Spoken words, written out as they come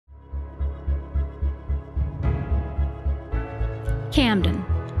Camden,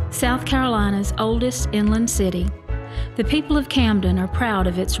 South Carolina's oldest inland city. The people of Camden are proud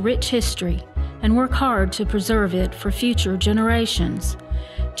of its rich history and work hard to preserve it for future generations.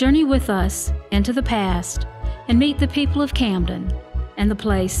 Journey with us into the past and meet the people of Camden and the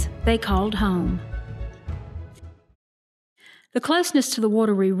place they called home. The closeness to the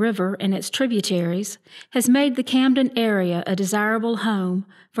Wateree River and its tributaries has made the Camden area a desirable home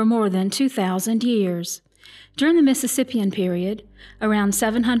for more than 2,000 years. During the Mississippian period, around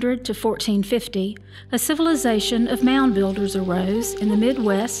 700 to 1450, a civilization of mound builders arose in the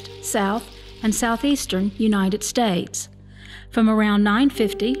Midwest, South, and Southeastern United States. From around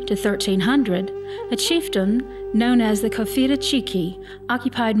 950 to 1300, a chieftain known as the Coffee-to-Cheekee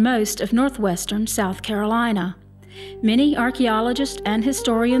occupied most of northwestern South Carolina. Many archaeologists and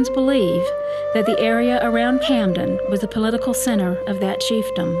historians believe that the area around Camden was the political center of that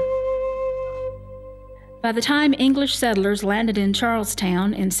chiefdom. By the time English settlers landed in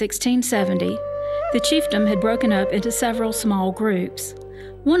Charlestown in 1670, the chiefdom had broken up into several small groups.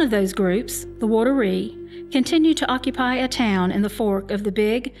 One of those groups, the Wateree, continued to occupy a town in the fork of the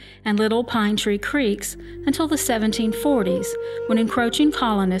Big and Little Pine Tree Creeks until the 1740s, when encroaching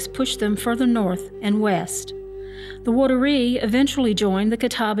colonists pushed them further north and west. The Wateree eventually joined the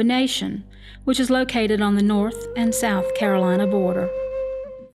Catawba Nation, which is located on the North and South Carolina border.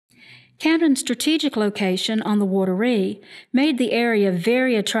 Camden's strategic location on the Wateree made the area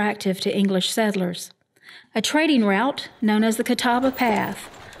very attractive to English settlers. A trading route known as the Catawba Path,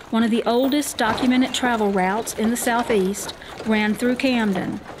 one of the oldest documented travel routes in the Southeast, ran through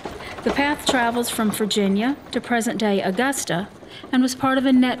Camden. The path travels from Virginia to present-day Augusta and was part of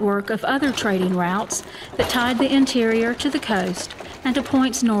a network of other trading routes that tied the interior to the coast and to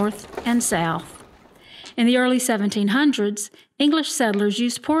points north and south. In the early 1700s, English settlers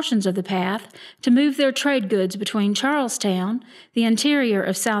used portions of the path to move their trade goods between Charlestown, the interior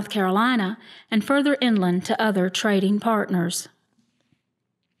of South Carolina, and further inland to other trading partners.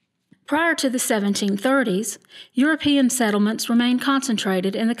 Prior to the 1730s, European settlements remained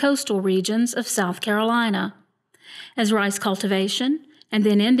concentrated in the coastal regions of South Carolina. As rice cultivation, and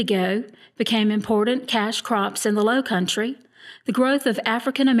then indigo, became important cash crops in the Low Country, the growth of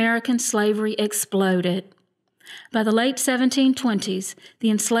African American slavery exploded. By the late 1720s, the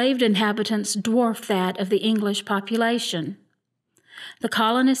enslaved inhabitants dwarfed that of the English population. The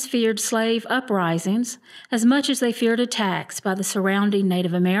colonists feared slave uprisings as much as they feared attacks by the surrounding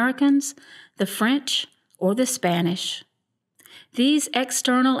Native Americans, the French, or the Spanish. These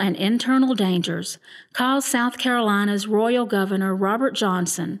external and internal dangers caused South Carolina's Royal Governor Robert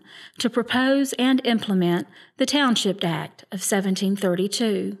Johnson to propose and implement the Township Act of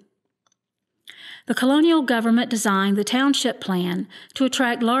 1732. The colonial government designed the Township Plan to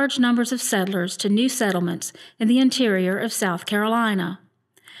attract large numbers of settlers to new settlements in the interior of South Carolina.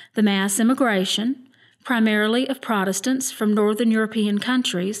 The mass immigration, primarily of Protestants from northern European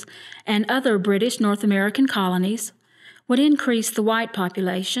countries and other British North American colonies, would increase the white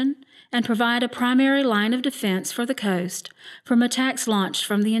population and provide a primary line of defense for the coast from attacks launched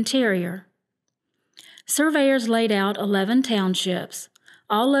from the interior. Surveyors laid out 11 townships,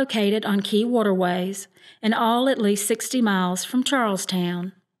 all located on key waterways and all at least 60 miles from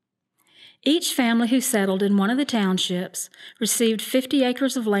Charlestown. Each family who settled in one of the townships received 50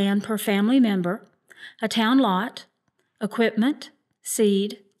 acres of land per family member, a town lot, equipment,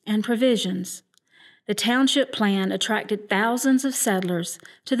 seed, and provisions. The Township Plan attracted thousands of settlers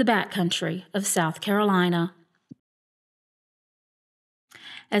to the backcountry of South Carolina.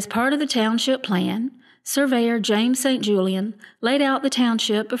 As part of the Township Plan, surveyor James St. Julian laid out the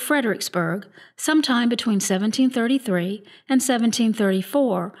township of Fredericksburg sometime between 1733 and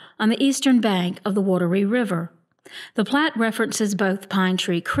 1734 on the eastern bank of the Wateree River. The plat references both Pine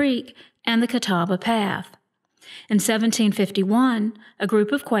Tree Creek and the Catawba Path. In 1751, a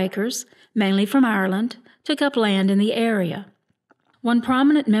group of Quakers, mainly from Ireland, took up land in the area. One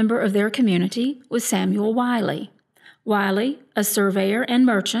prominent member of their community was Samuel Wiley. Wiley, a surveyor and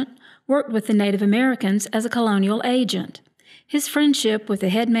merchant, worked with the Native Americans as a colonial agent. His friendship with the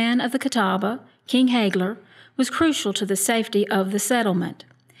headman of the Catawba, King Hagler, was crucial to the safety of the settlement.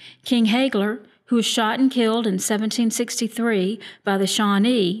 King Hagler, who was shot and killed in 1763 by the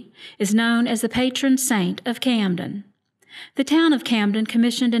Shawnee, is known as the patron saint of Camden. The town of Camden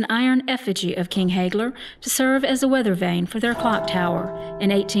commissioned an iron effigy of King Hagler to serve as a weather vane for their clock tower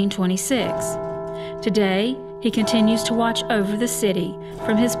in 1826. Today, he continues to watch over the city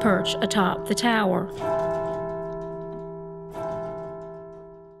from his perch atop the tower.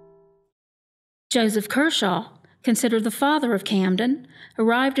 Joseph Kershaw, considered the father of Camden,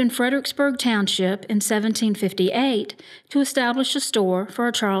 arrived in Fredericksburg Township in 1758 to establish a store for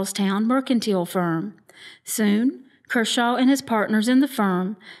a Charlestown mercantile firm. Soon, Kershaw and his partners in the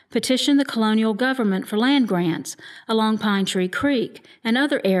firm petitioned the colonial government for land grants along Pine Tree Creek and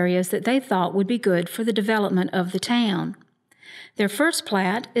other areas that they thought would be good for the development of the town. Their first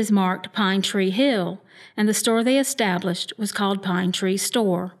plat is marked Pine Tree Hill, and the store they established was called Pine Tree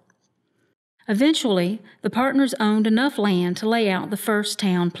Store. Eventually, the partners owned enough land to lay out the first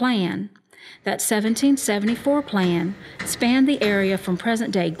town plan. That 1774 plan spanned the area from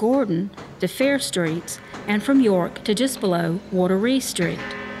present-day Gordon to Fair Streets and from York to just below Wateree Street.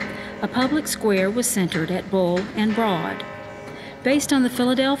 A public square was centered at Bull and Broad. Based on the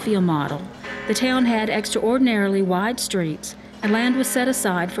Philadelphia model, the town had extraordinarily wide streets, and land was set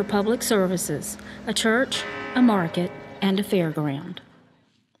aside for public services, a church, a market, and a fairground.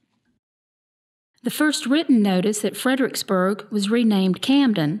 The first written notice that Fredericksburg was renamed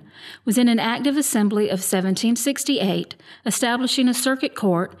Camden was in an Act of Assembly of 1768, establishing a circuit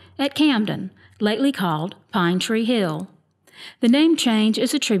court at Camden, lately called Pine Tree Hill. The name change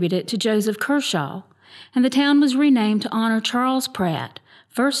is attributed to Joseph Kershaw, and the town was renamed to honor Charles Pratt,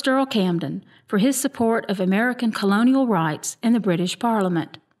 1st Earl Camden, for his support of American colonial rights in the British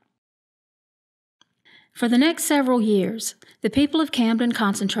Parliament. For the next several years, the people of Camden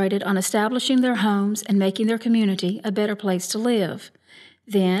concentrated on establishing their homes and making their community a better place to live.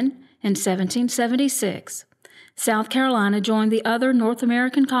 Then, in 1776, South Carolina joined the other North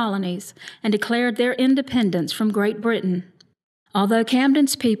American colonies and declared their independence from Great Britain. Although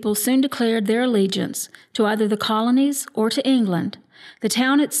Camden's people soon declared their allegiance to either the colonies or to England, the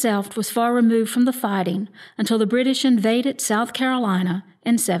town itself was far removed from the fighting until the British invaded South Carolina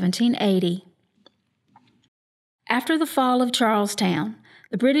in 1780. After the fall of Charlestown,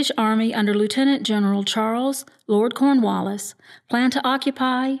 the British Army under Lieutenant General Charles Lord Cornwallis planned to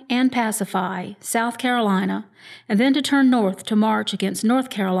occupy and pacify South Carolina and then to turn north to march against North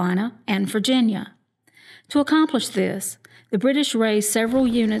Carolina and Virginia. To accomplish this, the British raised several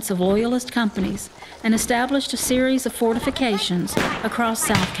units of Loyalist companies and established a series of fortifications across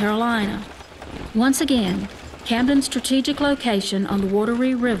South Carolina. Once again, Camden's strategic location on the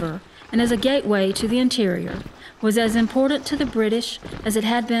Wateree River and as a gateway to the interior was as important to the British as it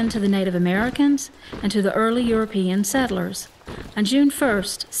had been to the Native Americans and to the early European settlers. On June 1,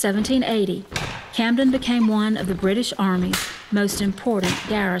 1780, Camden became one of the British Army's most important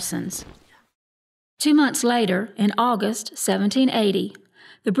garrisons. 2 months later, in August 1780,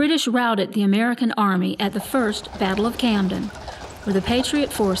 the British routed the American Army at the First Battle of Camden, where the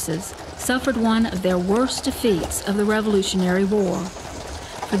Patriot forces suffered one of their worst defeats of the Revolutionary War.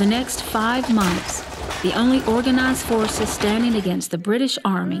 For the next 5 months, the only organized forces standing against the British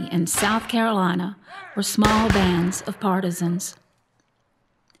Army in South Carolina were small bands of partisans.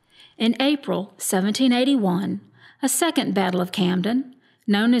 In April 1781, a second Battle of Camden,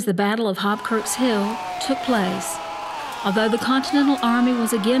 known as the Battle of Hobkirk's Hill, took place. Although the Continental Army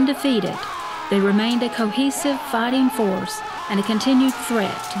was again defeated, they remained a cohesive fighting force and a continued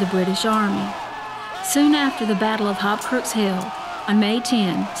threat to the British Army. Soon after the Battle of Hobkirk's Hill, on May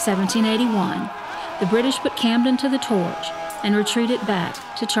 10, 1781, the British put Camden to the torch and retreated back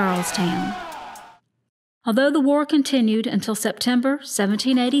to Charlestown. Although the war continued until September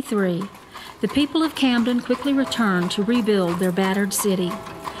 1783, the people of Camden quickly returned to rebuild their battered city.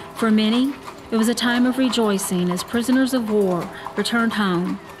 For many, it was a time of rejoicing as prisoners of war returned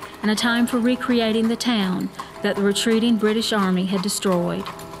home, and a time for recreating the town that the retreating British Army had destroyed.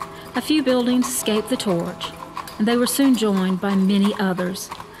 A few buildings escaped the torch, and they were soon joined by many others,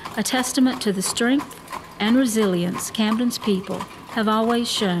 a testament to the strength and resilience Camden's people have always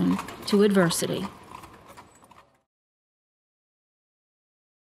shown to adversity.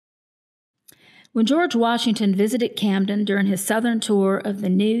 When George Washington visited Camden during his southern tour of the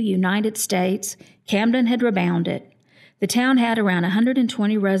new United States, Camden had rebounded. The town had around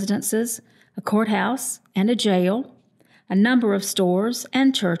 120 residences, a courthouse and a jail, a number of stores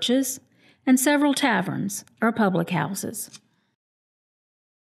and churches, and several taverns or public houses.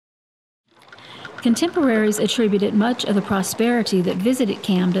 Contemporaries attributed much of the prosperity that visited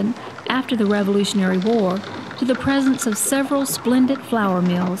Camden after the Revolutionary War to the presence of several splendid flour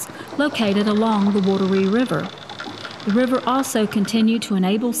mills located along the Wateree River. The river also continued to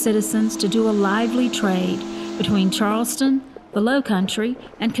enable citizens to do a lively trade between Charleston, the Low Country,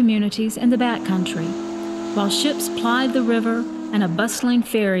 and communities in the Back Country. While ships plied the river and a bustling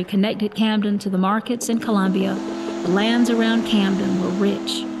ferry connected Camden to the markets in Columbia, the lands around Camden were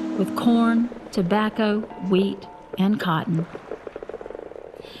rich with corn, tobacco, wheat, and cotton.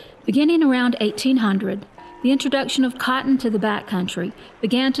 Beginning around 1800, the introduction of cotton to the backcountry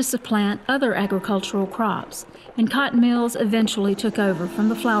began to supplant other agricultural crops, and cotton mills eventually took over from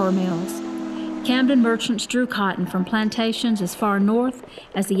the flour mills. Camden merchants drew cotton from plantations as far north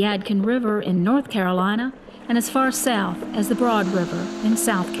as the Yadkin River in North Carolina and as far south as the Broad River in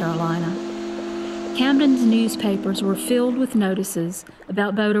South Carolina. Camden's newspapers were filled with notices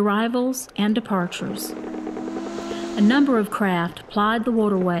about boat arrivals and departures. A number of craft plied the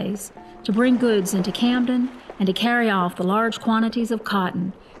waterways to bring goods into Camden and to carry off the large quantities of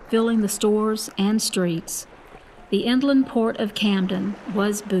cotton filling the stores and streets. The inland port of Camden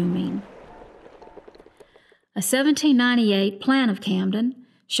was booming. A 1798 plan of Camden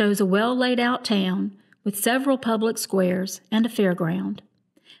shows a well-laid-out town with several public squares and a fairground.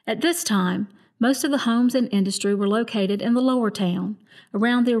 At this time, most of the homes and industry were located in the lower town,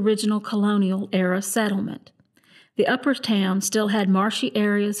 around the original colonial-era settlement. The upper town still had marshy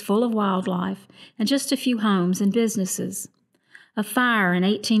areas full of wildlife and just a few homes and businesses. A fire in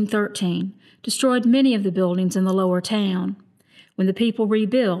 1813 destroyed many of the buildings in the lower town. When the people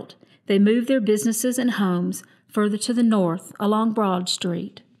rebuilt, they moved their businesses and homes further to the north along Broad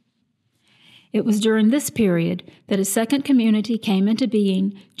Street. It was during this period that a second community came into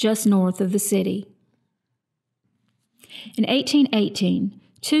being just north of the city. In 1818,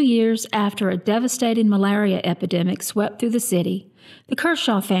 2 years after a devastating malaria epidemic swept through the city, the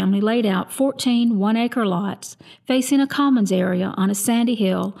Kershaw family laid out 14 one-acre lots facing a commons area on a sandy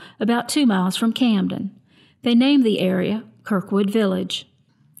hill about 2 miles from Camden. They named the area Kirkwood Village.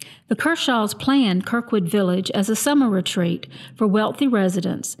 The Kershaws planned Kirkwood Village as a summer retreat for wealthy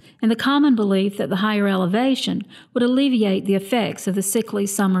residents in the common belief that the higher elevation would alleviate the effects of the sickly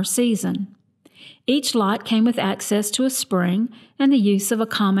summer season. Each lot came with access to a spring and the use of a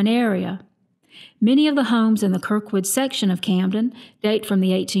common area. Many of the homes in the Kirkwood section of Camden date from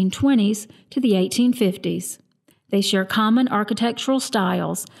the 1820s to the 1850s. They share common architectural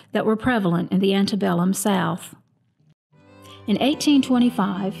styles that were prevalent in the antebellum South. In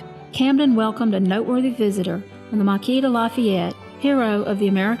 1825, Camden welcomed a noteworthy visitor when the Marquis de Lafayette, hero of the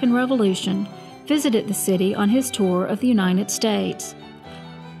American Revolution, visited the city on his tour of the United States.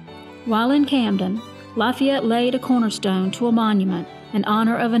 While in Camden, Lafayette laid a cornerstone to a monument in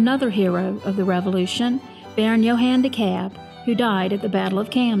honor of another hero of the Revolution, Baron Johann de Kalb, who died at the Battle of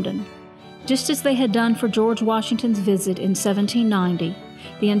Camden. Just as they had done for George Washington's visit in 1790,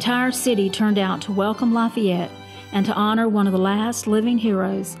 the entire city turned out to welcome Lafayette and to honor one of the last living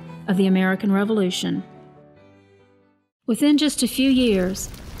heroes of the American Revolution. Within just a few years,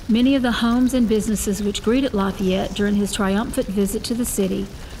 many of the homes and businesses which greeted Lafayette during his triumphant visit to the city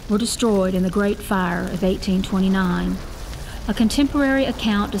were destroyed in the Great Fire of 1829. A contemporary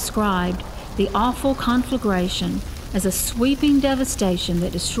account described the awful conflagration as a sweeping devastation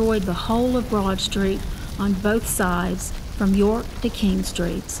that destroyed the whole of Broad Street on both sides from York to King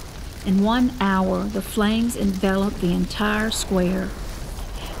Streets. In 1 hour, the flames enveloped the entire square.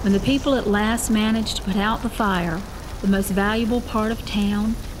 When the people at last managed to put out the fire, the most valuable part of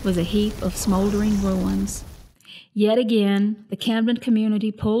town was a heap of smoldering ruins. Yet again, the Camden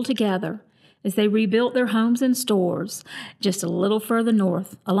community pulled together as they rebuilt their homes and stores just a little further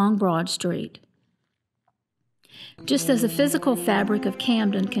north along Broad Street. Just as the physical fabric of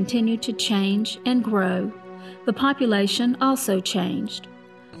Camden continued to change and grow, the population also changed.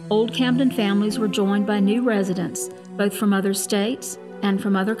 Old Camden families were joined by new residents, both from other states and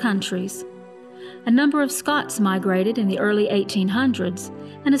from other countries. A number of Scots migrated in the early 1800s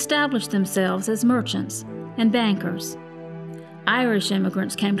and established themselves as merchants and bankers. Irish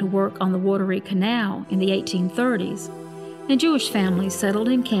immigrants came to work on the Wateree Canal in the 1830s, and Jewish families settled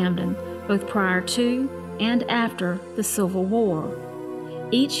in Camden both prior to and after the Civil War.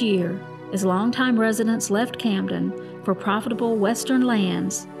 Each year, as longtime residents left Camden for profitable western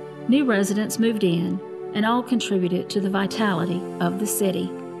lands, new residents moved in and all contributed to the vitality of the city.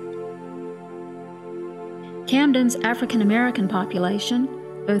 Camden's African American population,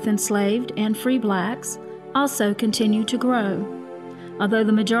 both enslaved and free blacks, also continued to grow. Although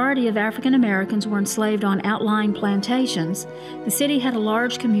the majority of African Americans were enslaved on outlying plantations, the city had a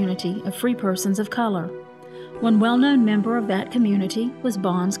large community of free persons of color. One well-known member of that community was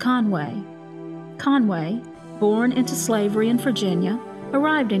Bonds Conway. Conway, born into slavery in Virginia,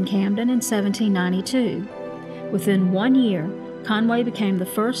 arrived in Camden in 1792. Within 1 year, Conway became the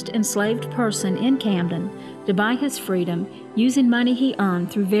first enslaved person in Camden to buy his freedom using money he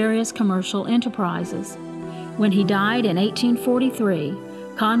earned through various commercial enterprises. When he died in 1843,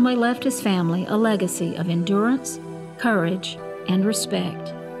 Conway left his family a legacy of endurance, courage, and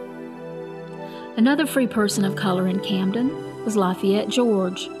respect. Another free person of color in Camden was Lafayette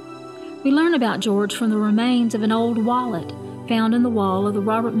George. We learn about George from the remains of an old wallet found in the wall of the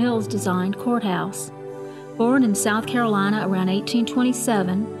Robert Mills-designed courthouse. Born in South Carolina around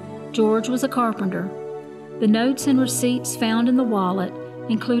 1827, George was a carpenter. The notes and receipts found in the wallet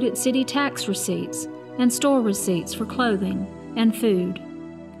included city tax receipts and store receipts for clothing and food.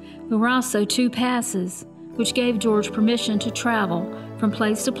 There were also 2 passes, which gave George permission to travel from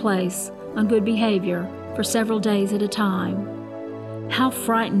place to place on good behavior for several days at a time. How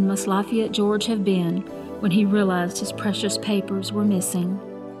frightened must Lafayette George have been when he realized his precious papers were missing.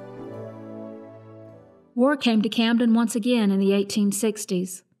 War came to Camden once again in the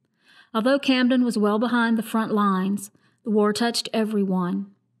 1860s. Although Camden was well behind the front lines, the war touched everyone.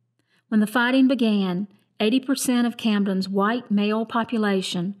 When the fighting began, 80% of Camden's white male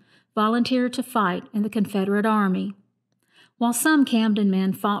population volunteered to fight in the Confederate Army. While some Camden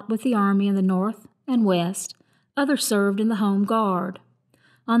men fought with the Army in the North and West, others served in the Home Guard.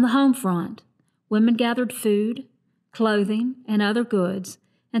 On the home front, women gathered food, clothing, and other goods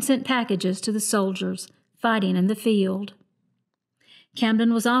and sent packages to the soldiers fighting in the field.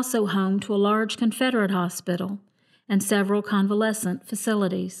 Camden was also home to a large Confederate hospital and several convalescent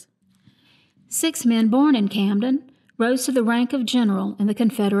facilities. 6 men born in Camden rose to the rank of general in the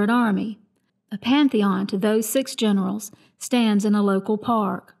Confederate Army. A pantheon to those 6 generals stands in a local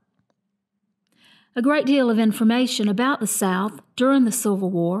park. A great deal of information about the South during the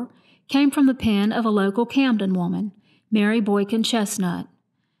Civil War came from the pen of a local Camden woman, Mary Boykin Chestnut.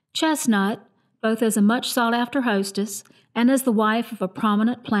 Chestnut, both as a much sought-after hostess and as the wife of a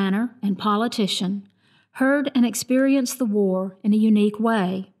prominent planner and politician, heard and experienced the war in a unique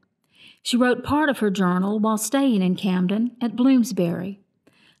way. She wrote part of her journal while staying in Camden at Bloomsbury.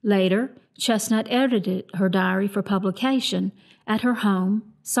 Later, Chestnut edited her diary for publication at her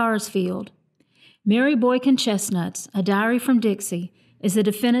home, Sarsfield. Mary Boykin Chestnut's A Diary from Dixie is a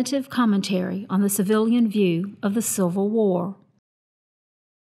definitive commentary on the civilian view of the Civil War.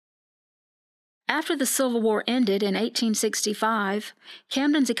 After the Civil War ended in 1865,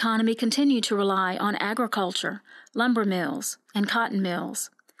 Camden's economy continued to rely on agriculture, lumber mills, and cotton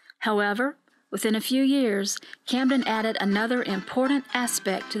mills. However, within a few years, Camden added another important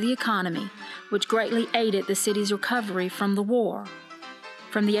aspect to the economy, which greatly aided the city's recovery from the war.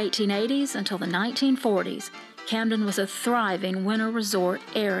 From the 1880s until the 1940s, Camden was a thriving winter resort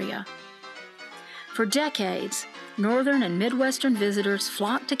area. For decades, northern and midwestern visitors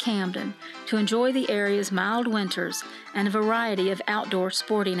flocked to Camden to enjoy the area's mild winters and a variety of outdoor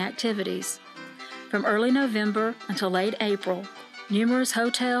sporting activities. From early November until late April, numerous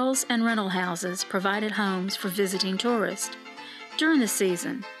hotels and rental houses provided homes for visiting tourists. During the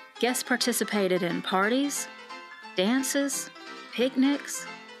season, guests participated in parties, dances, picnics,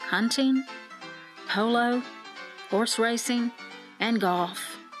 hunting, polo, horse racing, and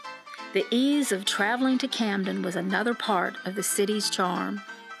golf. The ease of traveling to Camden was another part of the city's charm.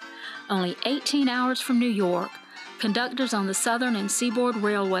 Only 18 hours from New York, conductors on the Southern and Seaboard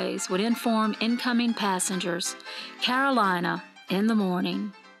Railways would inform incoming passengers, Carolina in the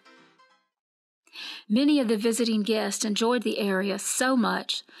morning. Many of the visiting guests enjoyed the area so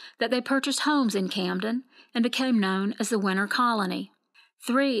much that they purchased homes in Camden and became known as the Winter Colony.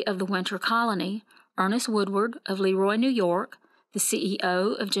 3 of the Winter Colony, Ernest Woodward of Leroy, New York, the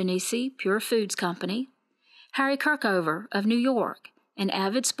CEO of Genesee Pure Foods Company, Harry Kirkover of New York, an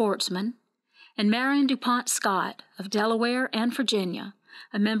avid sportsman, and Marion DuPont Scott of Delaware and Virginia,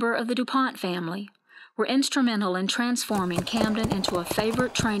 a member of the DuPont family, were instrumental in transforming Camden into a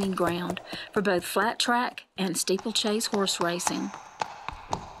favorite training ground for both flat track and steeplechase horse racing.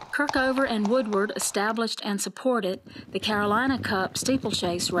 Kirkover and Woodward established and supported the Carolina Cup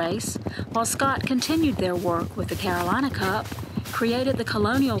steeplechase race, while Scott continued their work with the Carolina Cup, created the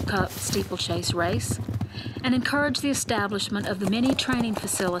Colonial Cup steeplechase race, and encouraged the establishment of the many training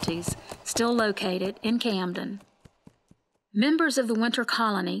facilities still located in Camden. Members of the Winter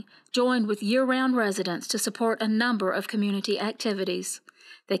Colony joined with year-round residents to support a number of community activities.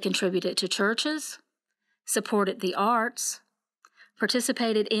 They contributed to churches, supported the arts,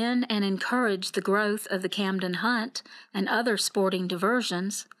 participated in and encouraged the growth of the Camden Hunt and other sporting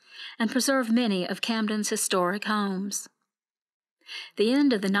diversions, and preserved many of Camden's historic homes. The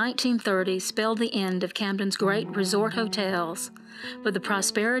end of the 1930s spelled the end of Camden's great resort hotels, but the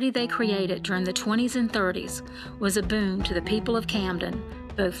prosperity they created during the 20s and 30s was a boon to the people of Camden,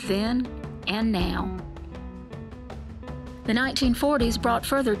 both then and now. The 1940s brought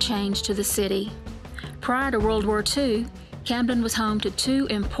further change to the city. Prior to World War II, Camden was home to 2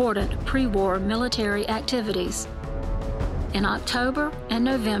 important pre-war military activities. In October and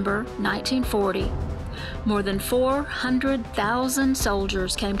November 1940, more than 400,000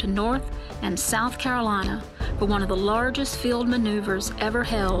 soldiers came to North and South Carolina for one of the largest field maneuvers ever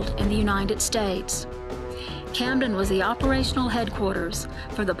held in the United States. Camden was the operational headquarters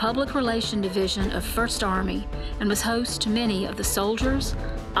for the Public Relations Division of 1st Army and was host to many of the soldiers,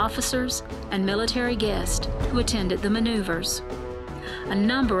 officers, and military guests who attended the maneuvers. A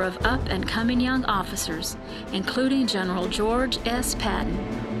number of up-and-coming young officers, including General George S.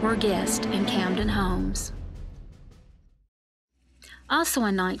 Patton, were guests in Camden homes. Also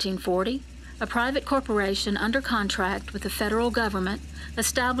in 1940, a private corporation under contract with the federal government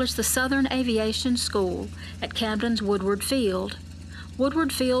established the Southern Aviation School at Camden's Woodward Field.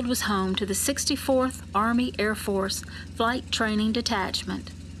 Woodward Field was home to the 64th Army Air Force Flight Training Detachment.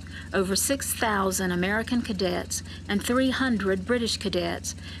 Over 6,000 American cadets and 300 British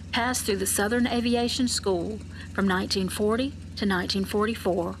cadets passed through the Southern Aviation School from 1940 to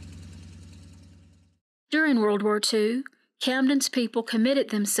 1944. During World War II, Camden's people committed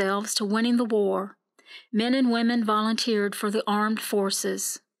themselves to winning the war. Men and women volunteered for the armed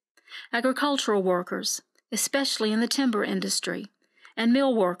forces. Agricultural workers, especially in the timber industry, and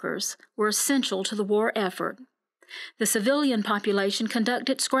mill workers were essential to the war effort. The civilian population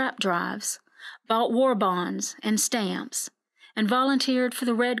conducted scrap drives, bought war bonds and stamps, and volunteered for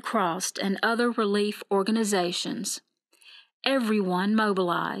the Red Cross and other relief organizations. Everyone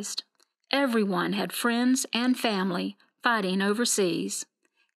mobilized. Everyone had friends and family fighting overseas.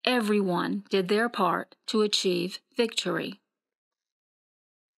 Everyone did their part to achieve victory.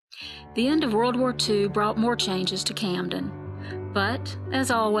 The end of World War II brought more changes to Camden, but,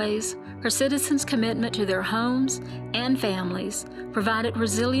 as always, her citizens' commitment to their homes and families provided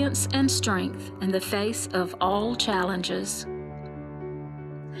resilience and strength in the face of all challenges.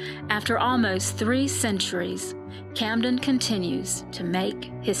 After almost 3 centuries, Camden continues to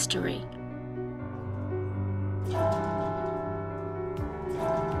make history.